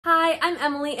Hi, I'm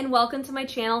Emily and welcome to my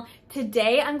channel.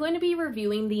 Today I'm going to be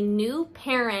reviewing the New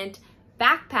Parent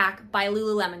Backpack by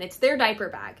Lululemon. It's their diaper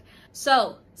bag.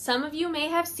 So some of you may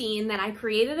have seen that I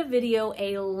created a video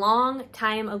a long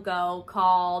time ago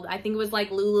called, I think it was like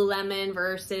Lululemon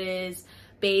versus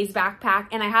Beis Backpack,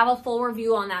 and I have a full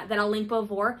review on that I'll link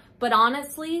below. But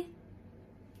honestly,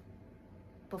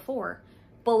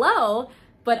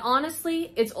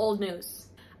 it's old news.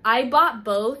 I bought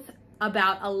both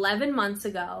about 11 months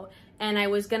ago, and I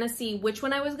was gonna see which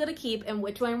one I was gonna keep and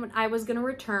which one I was gonna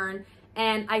return,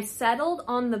 and I settled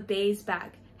on the Beis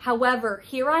bag. However,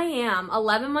 here I am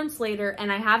 11 months later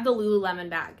and I have the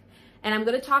Lululemon bag. And I'm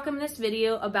gonna talk in this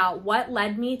video about what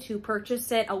led me to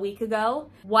purchase it a week ago,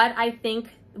 why I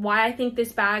think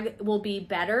this bag will be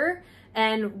better,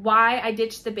 and why I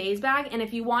ditched the Beis bag. And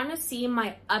if you wanna see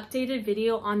my updated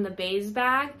video on the Beis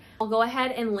bag, I'll go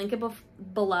ahead and link it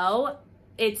below.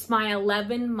 It's my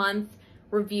 11-month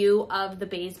review of the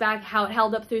Beis bag, how it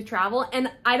held up through travel. And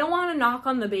I don't want to knock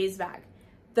on the Beis bag.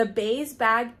 The Beis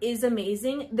bag is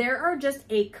amazing. There are just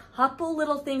a couple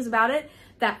little things about it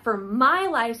that for my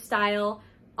lifestyle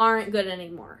aren't good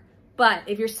anymore. But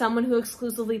if you're someone who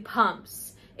exclusively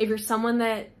pumps, if you're someone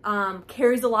that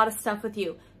carries a lot of stuff with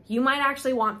you, you might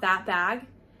actually want that bag.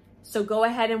 So go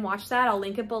ahead and watch that. I'll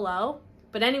link it below.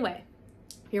 But anyway,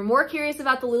 if you're more curious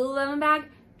about the Lululemon bag,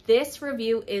 this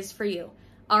review is for you.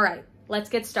 All right, let's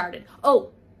get started. Oh,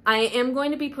 I am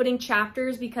going to be putting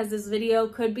chapters because this video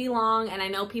could be long and I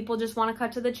know people just want to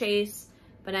cut to the chase.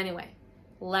 But anyway,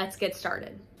 let's get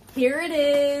started. Here it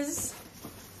is,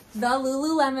 the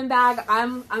Lululemon bag.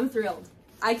 I'm thrilled.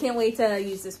 I can't wait to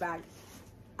use this bag.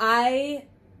 I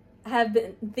had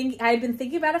been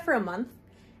thinking about it for a month,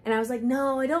 and I was like,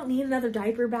 no, I don't need another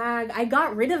diaper bag. I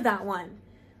got rid of that one.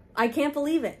 I can't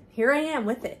believe it. Here I am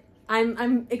with it.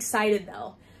 I'm excited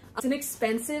though. It's an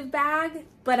expensive bag,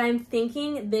 but I'm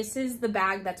thinking this is the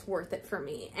bag that's worth it for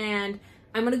me. And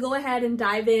I'm gonna go ahead and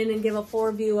dive in and give a full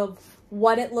review of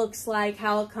what it looks like,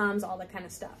 how it comes, all that kind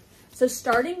of stuff. So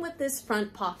starting with this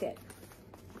front pocket.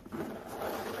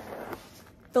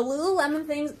 The Lululemon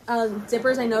things,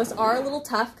 zippers I noticed are a little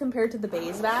tough compared to the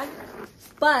Beis bag,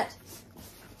 but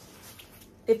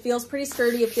it feels pretty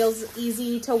sturdy. It feels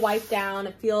easy to wipe down.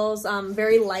 It feels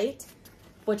very light,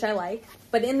 which I like.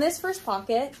 But in this first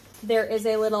pocket, there is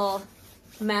a little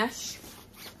mesh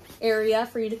area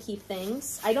for you to keep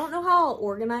things. I don't know how I'll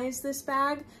organize this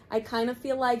bag. I kind of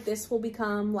feel like this will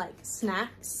become like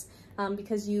snacks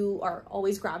because you are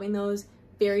always grabbing those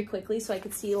very quickly. So I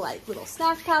could see like little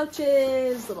snack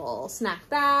pouches, little snack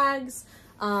bags,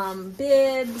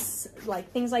 bibs, like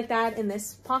things like that in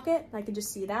this pocket. I could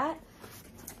just see that.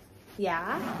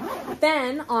 Yeah.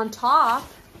 Then on top,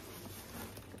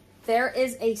 there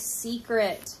is a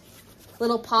secret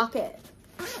little pocket.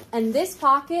 And this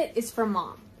pocket is for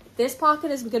mom. This pocket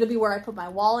is gonna be where I put my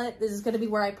wallet. This is gonna be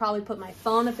where I probably put my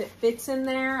phone if it fits in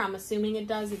there. I'm assuming it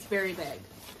does, it's very big.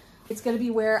 It's gonna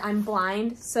be where I'm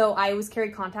blind, so I always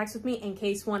carry contacts with me in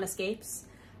case one escapes.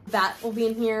 That will be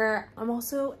in here. I'm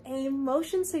also a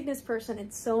motion sickness person.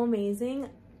 It's so amazing.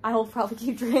 I will probably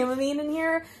keep Dramamine in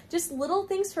here. Just little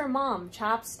things for mom,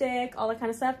 chapstick, all that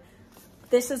kind of stuff.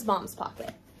 This is mom's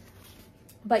pocket.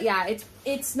 But yeah,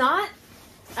 it's not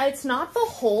the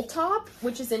whole top,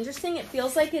 which is interesting. It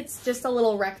feels like it's just a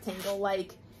little rectangle,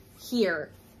 like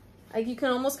here. Like you can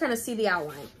almost kind of see the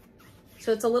outline.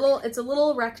 So it's a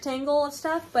little rectangle of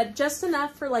stuff, but just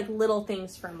enough for like little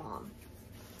things for mom.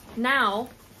 Now,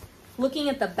 looking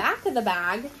at the back of the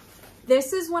bag,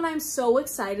 this is what I'm so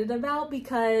excited about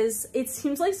because it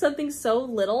seems like something so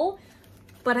little,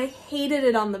 but I hated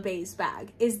it on the Beis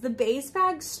bag, is the Beis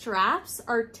bag straps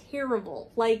are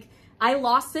terrible. Like I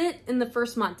lost it in the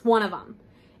first month, one of them.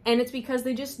 And it's because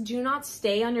they just do not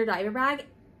stay on your diaper bag.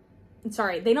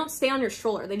 Sorry, they don't stay on your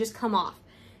stroller. They just come off.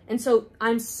 And so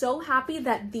I'm so happy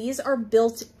that these are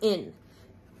built in.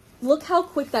 Look how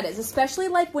quick that is, especially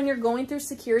like when you're going through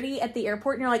security at the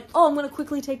airport and you're like, oh, I'm gonna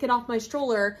quickly take it off my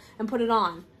stroller and put it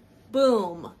on.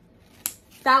 Boom.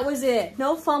 That was it.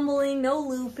 No fumbling, no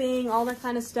looping, all that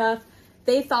kind of stuff.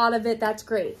 They thought of it, that's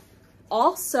great.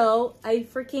 Also, I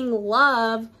freaking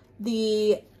love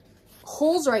the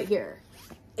holes right here.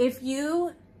 If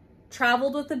you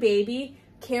traveled with a baby,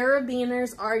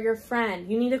 carabiners are your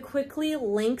friend. You need to quickly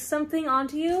link something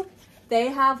onto you. They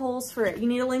have holes for it. You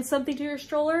need to link something to your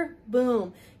stroller,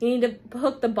 boom. You need to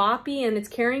hook the boppy and its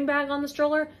carrying bag on the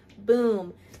stroller,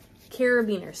 boom.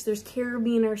 Carabiners, there's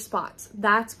carabiner spots.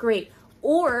 That's great.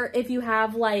 Or if you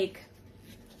have like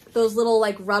those little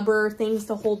like rubber things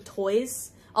to hold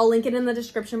toys, I'll link it in the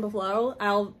description below.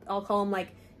 I'll call them like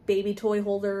baby toy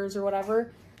holders or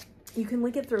whatever. you can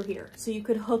link it through here. So you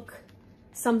could hook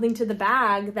something to the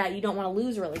bag that you don't want to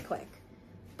lose really quick.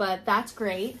 But that's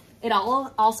great. It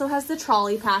also has the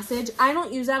trolley passage. I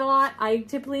don't use that a lot. I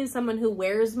typically am someone who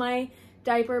wears my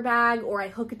diaper bag or I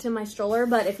hook it to my stroller.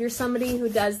 But if you're somebody who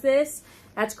does this,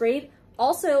 that's great.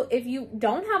 Also, if you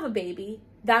don't have a baby,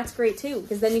 that's great too,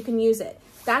 because then you can use it.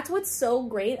 That's what's so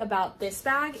great about this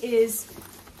bag is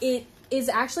it is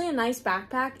actually a nice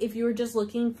backpack if you were just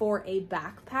looking for a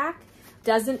backpack.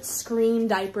 Doesn't scream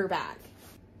diaper bag.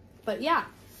 But yeah.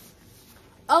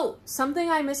 Oh, something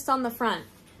I missed on the front.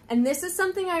 And this is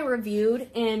something I reviewed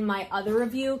in my other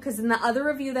review, because in the other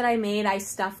review that I made, I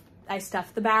stuffed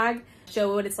the bag,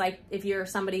 show what it's like if you're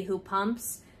somebody who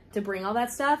pumps to bring all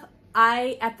that stuff.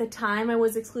 At the time, I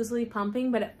was exclusively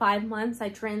pumping, but at 5 months, I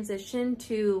transitioned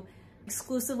to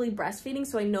exclusively breastfeeding,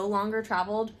 so I no longer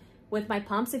traveled with my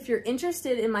pumps. If you're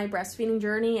interested in my breastfeeding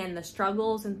journey and the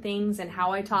struggles and things and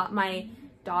how I taught my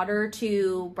daughter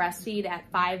to breastfeed at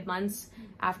 5 months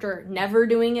after never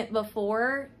doing it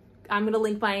before,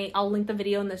 I'll link the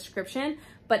video in the description.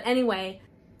 But anyway,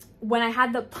 when I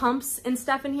had the pumps and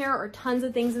stuff in here, or tons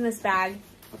of things in this bag,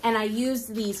 and I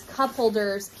used these cup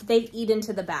holders, they eat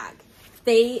into the bag.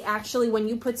 They actually, when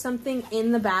you put something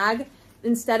in the bag,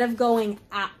 instead of going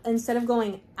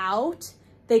out,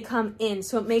 they come in.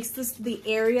 So it makes the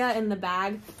area in the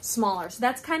bag smaller. So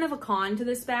that's kind of a con to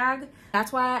this bag.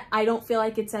 That's why I don't feel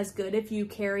like it's as good if you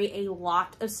carry a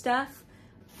lot of stuff.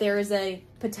 There is a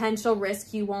potential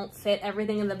risk you won't fit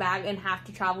everything in the bag and have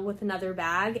to travel with another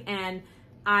bag. And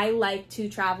I like to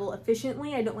travel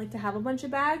efficiently. I don't like to have a bunch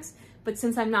of bags. But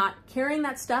since I'm not carrying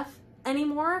that stuff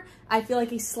anymore, I feel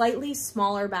like a slightly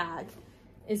smaller bag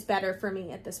is better for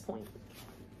me at this point.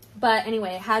 But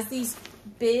anyway, it has these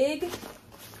big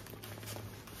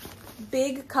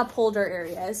cup holder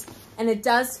areas, and it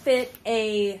does fit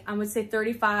a, I would say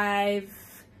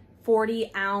 35,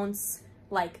 40 ounce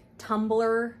like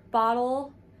tumbler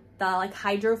bottle, the like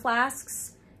hydro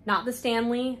flasks, not the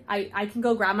Stanley. I can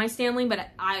go grab my Stanley, but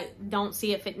I don't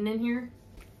see it fitting in here.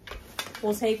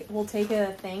 We'll take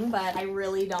a thing, but I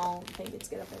really don't think it's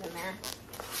gonna fit in there.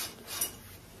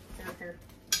 Here.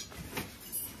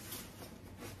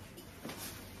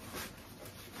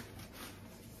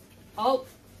 Oh,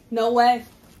 no way.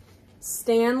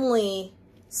 Stanley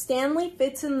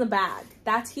fits in the bag.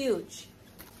 That's huge.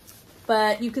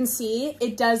 But you can see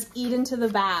it does eat into the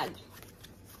bag.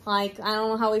 Like, I don't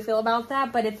know how we feel about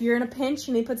that, but if you're in a pinch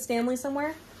and you put Stanley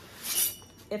somewhere,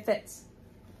 it fits.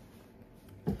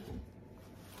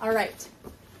 All right,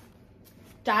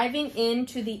 diving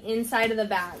into the inside of the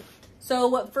bag. So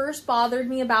what first bothered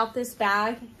me about this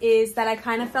bag is that I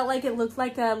kind of felt like it looked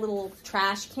like a little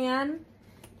trash can,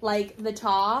 like the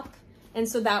top. And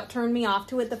so that turned me off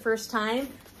to it the first time,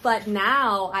 but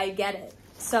now I get it.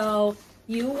 So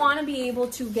you want to be able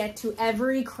to get to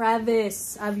every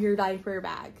crevice of your diaper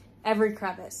bag, every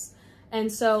crevice.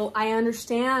 And so I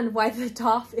understand why the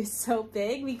top is so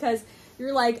big, because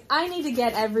you're like, I need to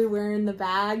get everywhere in the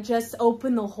bag, just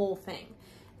open the whole thing.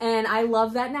 And I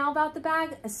love that now about the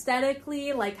bag.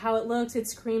 Aesthetically, like how it looks, it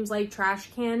screams like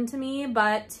trash can to me,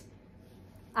 but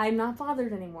I'm not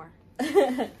bothered anymore.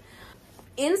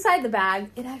 Inside the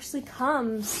bag, it actually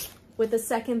comes with a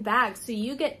second bag. So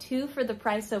you get 2 for the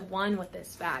price of 1 with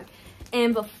this bag.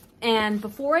 And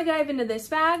before I dive into this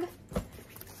bag,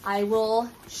 I will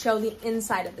show the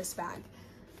inside of this bag.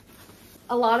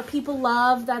 A lot of people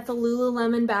love that the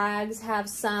Lululemon bags have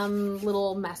some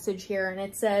little message here, and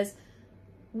it says,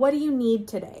 what do you need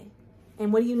today?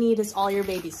 And what do you need is all your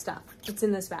baby stuff. It's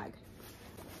in this bag.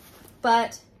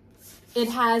 But it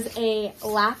has a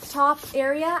laptop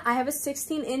area. I have a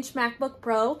 16-inch MacBook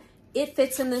Pro. It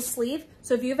fits in this sleeve.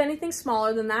 So if you have anything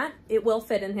smaller than that, it will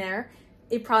fit in there.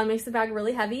 It probably makes the bag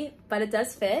really heavy, but it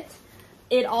does fit.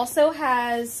 It also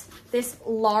has this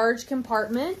large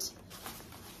compartment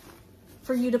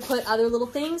for you to put other little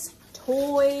things,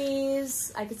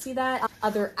 toys, I could see that,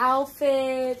 other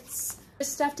outfits,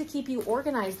 stuff to keep you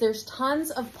organized. There's tons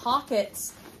of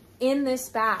pockets in this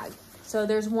bag. So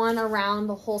there's one around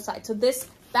the whole side. So this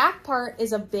back part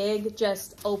is a big,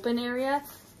 just open area.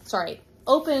 Sorry,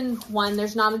 open one,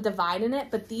 there's not a divide in it,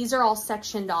 but these are all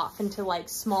sectioned off into like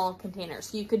small containers.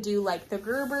 So you could do like the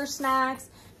Gerber snacks,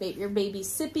 maybe your baby's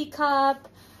sippy cup,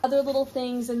 other little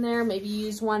things in there. Maybe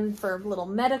use one for little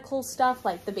medical stuff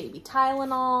like the baby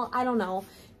Tylenol. I don't know.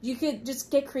 You could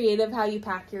just get creative how you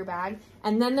pack your bag.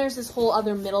 And then there's this whole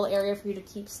other middle area for you to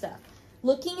keep stuff.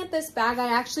 Looking at this bag, I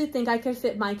actually think I could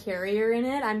fit my carrier in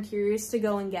it. I'm curious to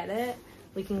go and get it.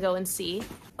 We can go and see.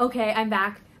 Okay, I'm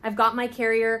back. I've got my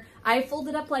carrier. I fold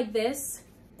it up like this.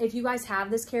 If you guys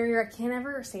have this carrier, I can't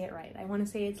ever say it right. I want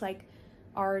to say it's like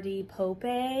already Pope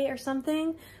or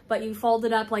something, but you fold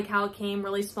it up like how it came,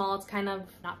 really small. It's kind of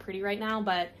not pretty right now,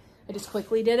 but I just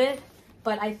quickly did it.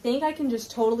 But I think I can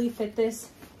just totally fit this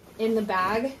in the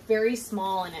bag, very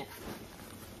small in it.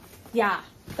 Yeah,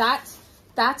 that's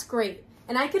great.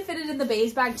 And I could fit it in the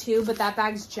Beis bag too, but that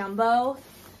bag's jumbo.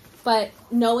 But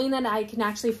knowing that I can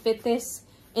actually fit this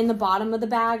in the bottom of the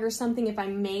bag or something if I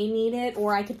may need it,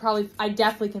 or I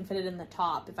definitely can fit it in the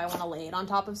top if I want to lay it on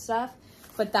top of stuff.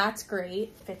 But that's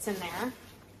great, fits in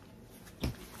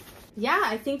there. Yeah,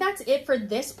 I think that's it for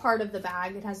this part of the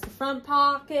bag. It has the front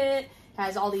pocket,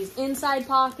 has all these inside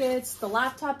pockets, the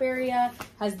laptop area,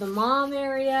 has the mom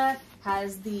area,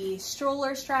 has the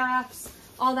stroller straps,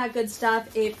 all that good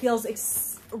stuff. It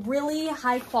feels really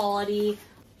high quality.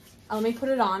 Let me put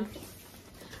it on.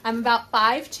 I'm about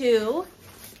 5'2".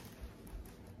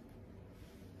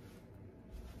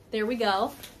 There we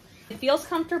go. It feels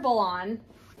comfortable on.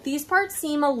 These parts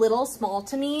seem a little small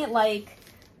to me. Like,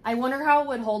 I wonder how it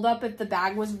would hold up if the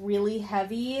bag was really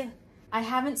heavy. I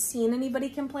haven't seen anybody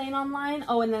complain online.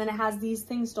 Oh, and then it has these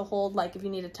things to hold, like if you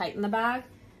need to tighten the bag.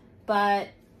 But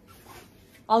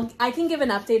I can give an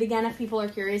update again if people are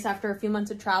curious after a few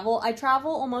months of travel. I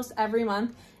travel almost every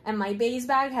month, and my Beis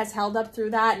bag has held up through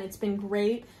that, and it's been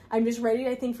great. I'm just ready,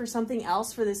 I think, for something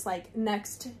else for this like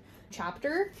next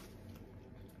chapter.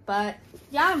 But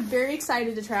yeah, I'm very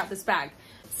excited to try out this bag.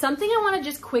 Something I want to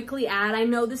just quickly add, I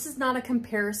know this is not a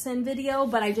comparison video,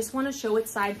 but I just want to show it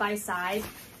side by side,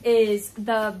 is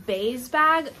the Beis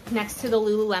bag next to the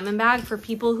Lululemon bag for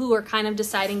people who are kind of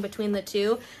deciding between the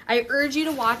two. I urge you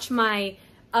to watch my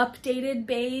updated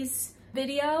Beis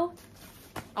video.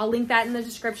 I'll link that in the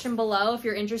description below if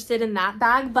you're interested in that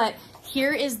bag, but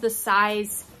here is the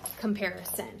size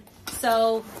comparison.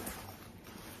 So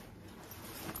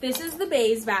this is the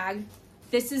Beis bag.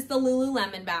 This is the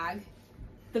Lululemon bag.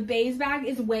 The Beis bag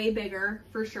is way bigger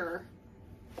for sure,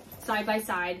 side by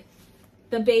side.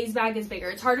 The Beis bag is bigger.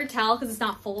 It's hard to tell because it's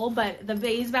not full, but the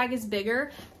Beis bag is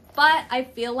bigger. But I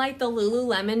feel like the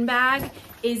Lululemon bag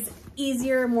is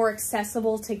easier, more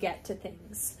accessible to get to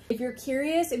things. If you're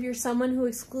curious, if you're someone who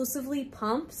exclusively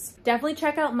pumps, definitely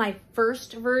check out my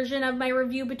first version of my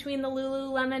review between the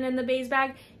Lululemon and the Beis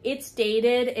bag. It's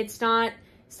dated. It's not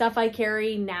stuff I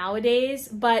carry nowadays,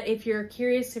 but if you're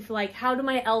curious, if like, how do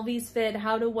my LVs fit?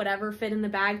 How do whatever fit in the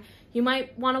bag? You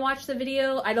might want to watch the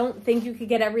video. I don't think you could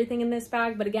get everything in this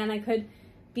bag, but again, I could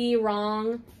be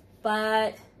wrong,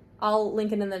 but I'll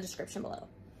link it in the description below.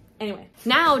 Anyway,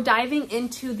 now diving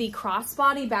into the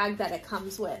crossbody bag that it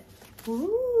comes with.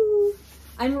 Ooh,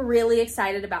 I'm really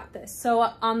excited about this. So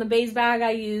on the Beis bag,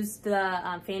 I used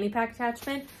the fanny pack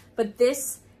attachment, but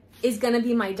this is gonna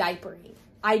be my diapering.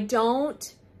 I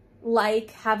don't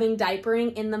like having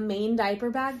diapering in the main diaper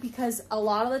bag because a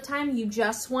lot of the time you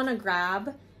just wanna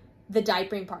grab the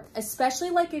diapering part, especially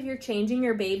like if you're changing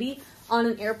your baby on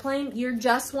an airplane, you're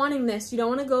just wanting this. You don't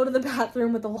want to go to the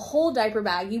bathroom with a whole diaper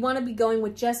bag. You want to be going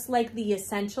with just like the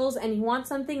essentials, and you want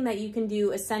something that you can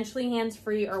do essentially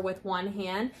hands-free or with one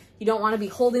hand. You don't want to be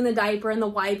holding the diaper and the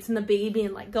wipes and the baby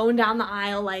and like going down the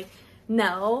aisle. Like,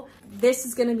 no, this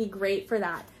is going to be great for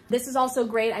that. This is also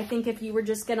great, I think, if you were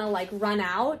just gonna like run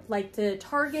out like to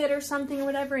Target or something or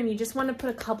whatever, and you just want to put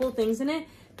a couple things in it.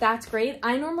 That's great.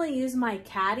 I normally use my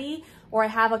caddy, or I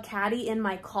have a caddy in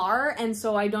my car, and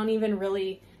so I don't even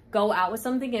really go out with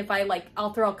something. If I like,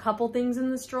 I'll throw a couple things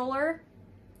in the stroller.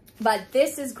 But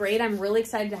this is great. I'm really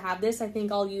excited to have this. I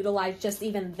think I'll utilize just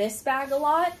even this bag a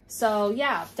lot. So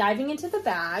yeah, diving into the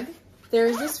bag,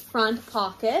 there's this front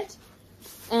pocket,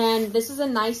 and this is a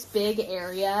nice big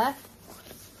area.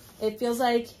 It feels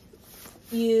like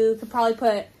you could probably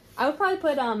put, I would probably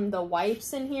put the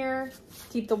wipes in here.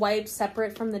 Keep the wipes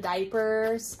separate from the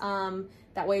diapers.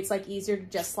 That way it's like easier to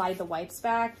just slide the wipes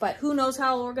back. But who knows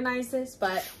how I'll organize this,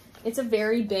 but it's a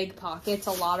very big pocket. It's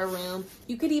a lot of room.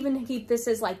 You could even keep this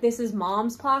as like, this is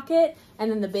mom's pocket, and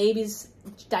then the baby's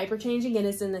diaper changing and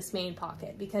is in this main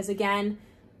pocket. Because again,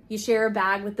 you share a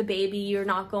bag with the baby, you're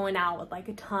not going out with like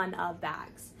a ton of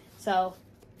bags. So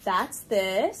that's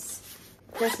this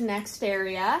next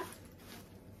area.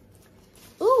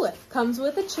 Ooh, it comes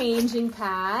with a changing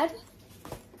pad.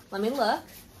 Let me look.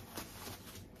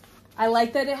 I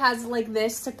like that it has like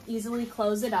this to easily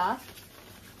close it up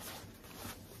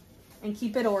and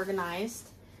keep it organized.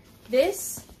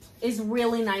 This is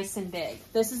really nice and big.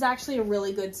 This is actually a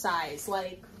really good size.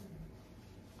 Like,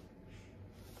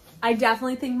 I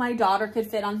definitely think my daughter could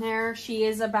fit on there. She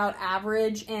is about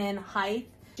average in height.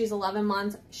 She's 11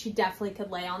 months. She definitely could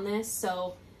lay on this.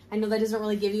 So I know that doesn't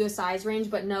really give you a size range,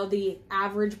 but no, the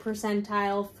average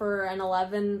percentile for an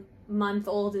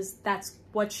 11-month-old is, that's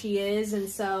what she is. And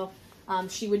so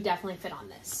she would definitely fit on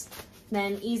this.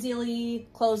 Then easily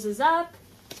closes up,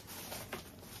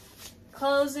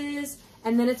 closes,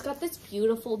 and then it's got this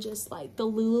beautiful, just like the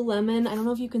Lululemon, I don't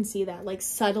know if you can see that, like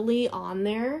subtly on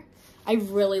there. I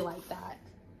really like that.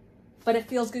 But it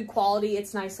feels good quality,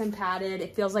 it's nice and padded,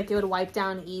 it feels like it would wipe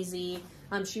down easy.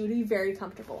 She would be very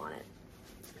comfortable on it.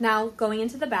 Now, going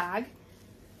into the bag,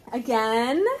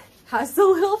 again, has the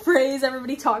little phrase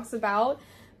everybody talks about,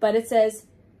 but it says,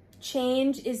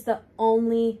 change is the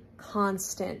only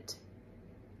constant.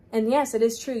 And yes, it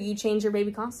is true, you change your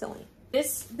baby constantly.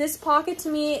 This pocket to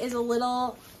me is a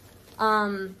little,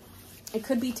 it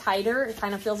could be tighter. It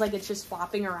kind of feels like it's just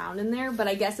flopping around in there, but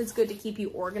I guess it's good to keep you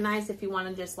organized if you want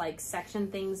to just like section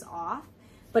things off,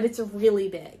 but it's really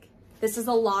big. This is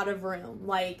a lot of room.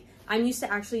 Like, I'm used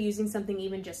to actually using something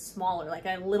even just smaller, like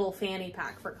a little fanny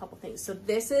pack for a couple things. So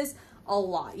this is a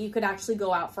lot. You could actually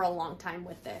go out for a long time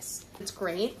with this. It's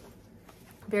great.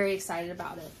 Very excited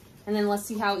about it. And then let's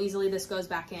see how easily this goes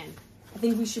back in. I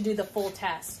think we should do the full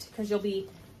test because you'll be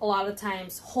a lot of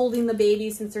times holding the baby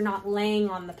since they're not laying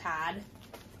on the pad.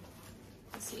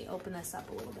 Let's see, open this up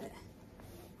a little bit.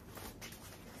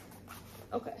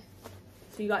 Okay.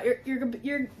 So you got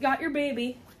your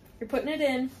baby. You're putting it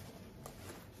in.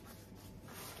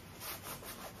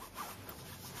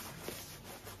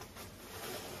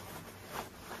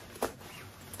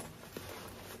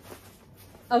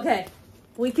 Okay,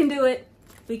 we can do it.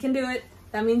 We can do it.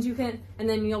 That means you can, and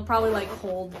then you'll probably like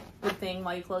hold the thing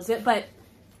while you close it, but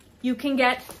you can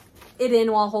get it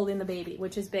in while holding the baby,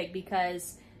 which is big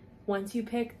because once you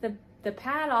pick the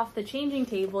pad off the changing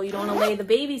table, you don't want to lay the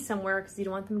baby somewhere because you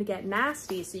don't want them to get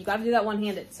nasty. So you got to do that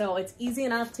one-handed. So it's easy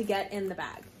enough to get in the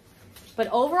bag. But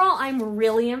overall, I'm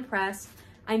really impressed.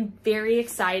 I'm very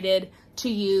excited to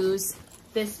use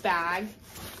this bag.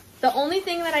 The only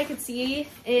thing that I could see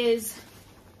is,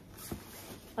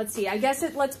 let's see, I guess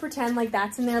let's pretend like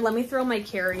that's in there. Let me throw my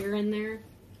carrier in there.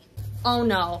 Oh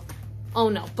no. Oh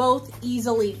no, both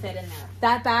easily fit in there.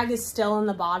 That bag is still in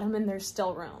the bottom and there's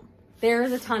still room.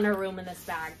 There's a ton of room in this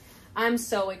bag. I'm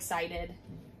so excited.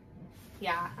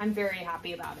 Yeah, I'm very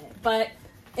happy about it. But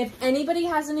if anybody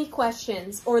has any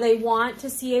questions or they want to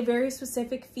see a very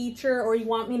specific feature or you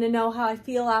want me to know how I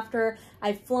feel after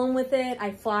I've flown with it,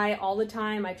 I fly all the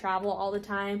time, I travel all the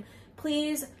time,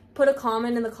 please put a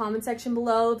comment in the comment section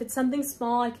below. If it's something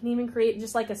small, I can even create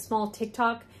just like a small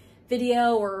TikTok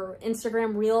video or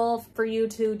Instagram reel for you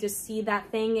to just see that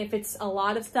thing. If it's a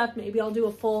lot of stuff, maybe I'll do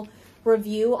a full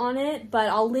review on it, but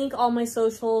I'll link all my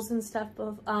socials and stuff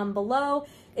below.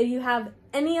 If you have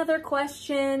any other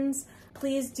questions,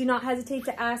 please do not hesitate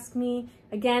to ask me.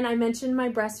 Again, I mentioned my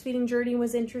breastfeeding journey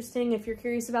was interesting. If you're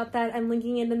curious about that, I'm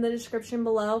linking it in the description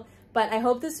below. But I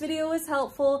hope this video was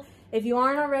helpful. If you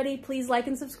aren't already, please like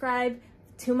and subscribe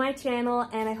to my channel,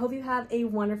 and I hope you have a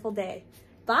wonderful day.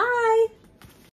 Bye!